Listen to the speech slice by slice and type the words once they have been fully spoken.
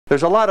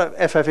There's a lot of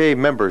FFA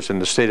members in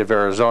the state of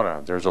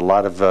Arizona. There's a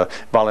lot of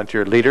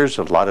volunteer leaders,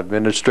 a lot of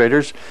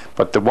administrators,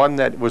 but the one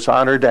that was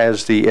honored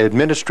as the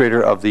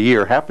Administrator of the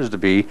Year happens to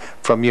be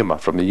from Yuma,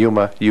 from the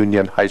Yuma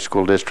Union High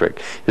School District.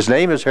 His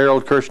name is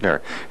Harold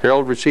Kirchner.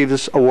 Harold received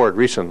this award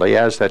recently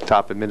as that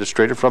top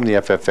administrator from the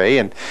FFA.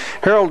 And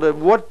Harold,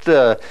 what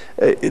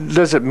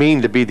does it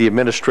mean to be the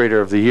Administrator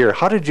of the Year?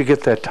 How did you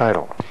get that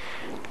title?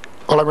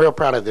 Well, I'm real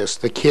proud of this.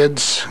 The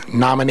kids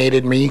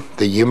nominated me.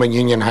 The Yuma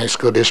Union High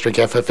School District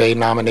FFA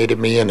nominated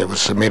me, and it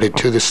was submitted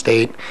to the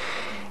state.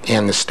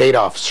 And the state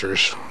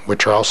officers,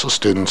 which are also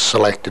students,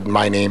 selected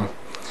my name.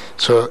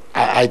 So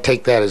I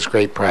take that as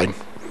great pride.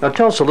 Now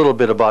tell us a little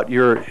bit about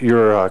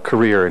your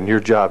career and your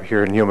job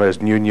here in Yuma as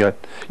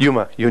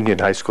Yuma Union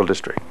High School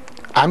District.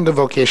 I'm the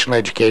vocational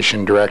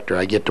education director.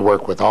 I get to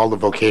work with all the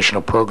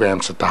vocational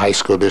programs that the high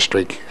school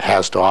district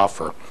has to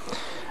offer.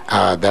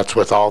 That's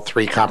with all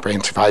 3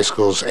 comprehensive high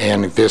schools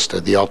and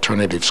Vista, the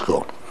alternative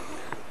school.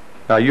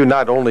 Now, you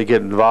not only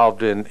get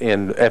involved in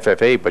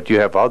FFA, but you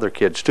have other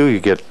kids, too,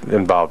 you get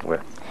involved with.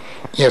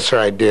 Yes, sir,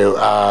 I do.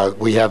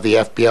 We have the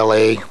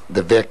FBLA,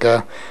 the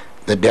VICA,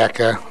 the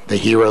DECA, the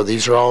HERO.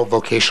 These are all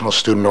vocational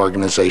student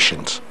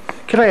organizations.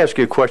 Can I ask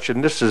you a question?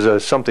 This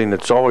is something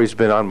that's always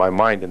been on my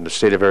mind in the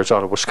state of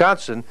Arizona.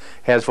 Wisconsin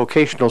has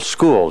vocational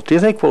schools. Do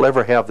you think we'll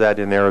ever have that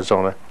in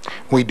Arizona?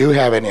 We do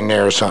have it in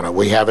Arizona.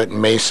 We have it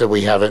in Mesa.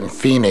 We have it in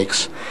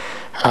Phoenix.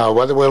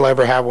 Whether we'll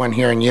ever have one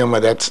here in Yuma,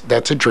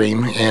 that's a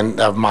dream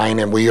of mine,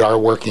 and we are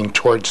working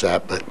towards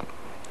that. But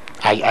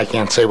I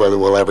can't say whether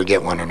we'll ever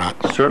get one or not.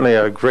 Certainly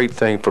a great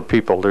thing for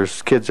people.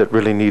 There's kids that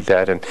really need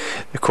that, and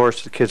of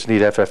course the kids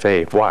need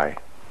FFA. Why?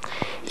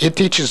 It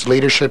teaches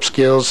leadership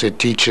skills, it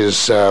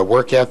teaches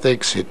work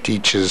ethics, it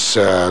teaches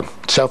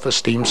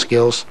self-esteem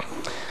skills.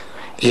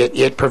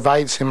 It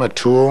provides him a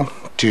tool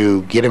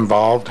to get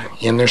involved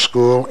in their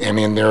school and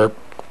in their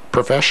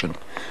profession.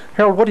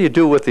 Harold, what do you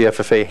do with the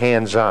FFA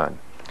hands-on?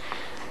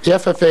 The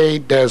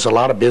FFA does a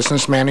lot of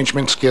business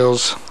management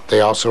skills.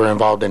 They also are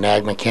involved in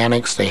ag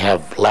mechanics. They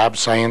have lab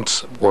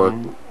science work,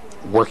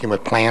 working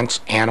with plants,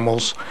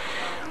 animals,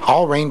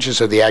 all ranges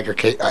of the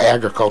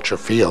agriculture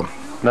field.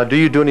 Now, do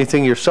you do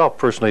anything yourself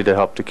personally to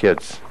help the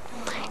kids?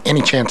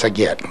 Any chance I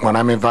get. When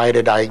I'm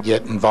invited, I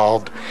get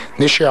involved.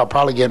 This year, I'll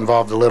probably get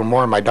involved a little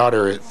more. My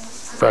daughter,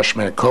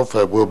 freshman at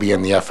COFA, will be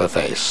in the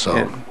FFA. So,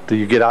 and do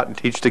you get out and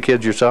teach the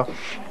kids yourself?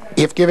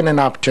 If given an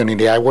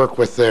opportunity, I work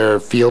with their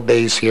field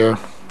days here.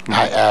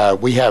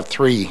 We have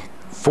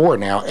 4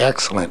 now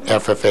excellent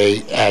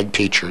FFA ag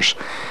teachers,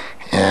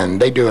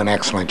 and they do an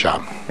excellent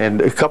job.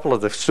 And a couple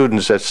of the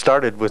students that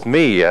started with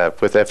me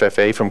with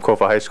FFA from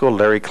COFA High School,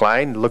 Larry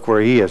Klein, look where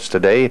he is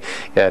today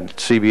at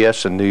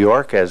CBS in New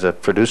York as a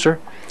producer.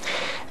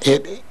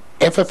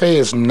 FFA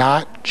is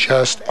not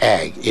just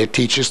ag. It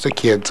teaches the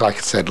kids, like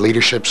I said,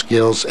 leadership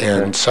skills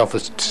and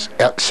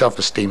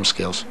self-esteem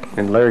skills.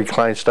 And Larry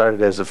Klein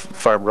started as a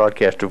farm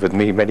broadcaster with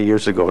me many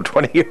years ago,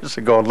 20 years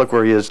ago, and look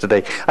where he is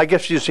today. I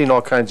guess you've seen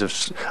all kinds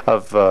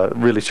of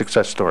really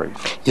success stories.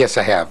 Yes,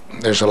 I have.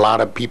 There's a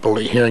lot of people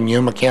here in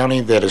Yuma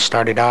County that have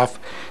started off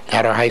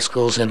at our high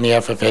schools in the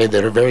FFA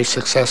that are very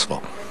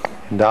successful.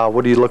 Now,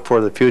 what do you look for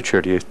in the future?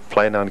 Do you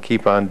plan on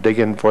keep on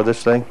digging for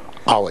this thing?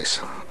 Always.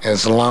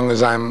 As long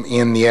as I'm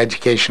in the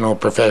educational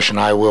profession,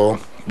 I will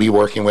be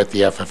working with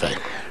the FFA.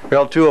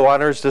 Well, 2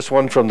 honors, this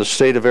one from the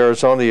state of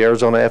Arizona, the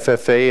Arizona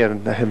FFA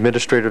and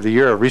Administrator of the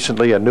Year.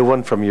 Recently, a new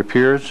one from your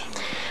peers.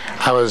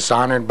 I was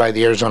honored by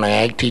the Arizona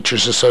Ag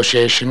Teachers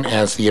Association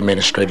as the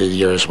Administrator of the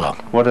Year as well.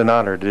 What an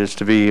honor it is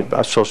to be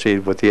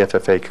associated with the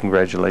FFA.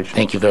 Congratulations.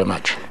 Thank you very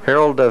much.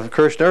 Harold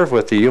Kirchner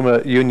with the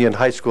Yuma Union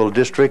High School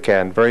District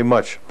and very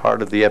much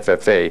part of the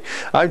FFA.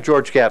 I'm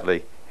George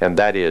Gatley, and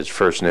that is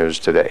First News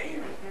Today.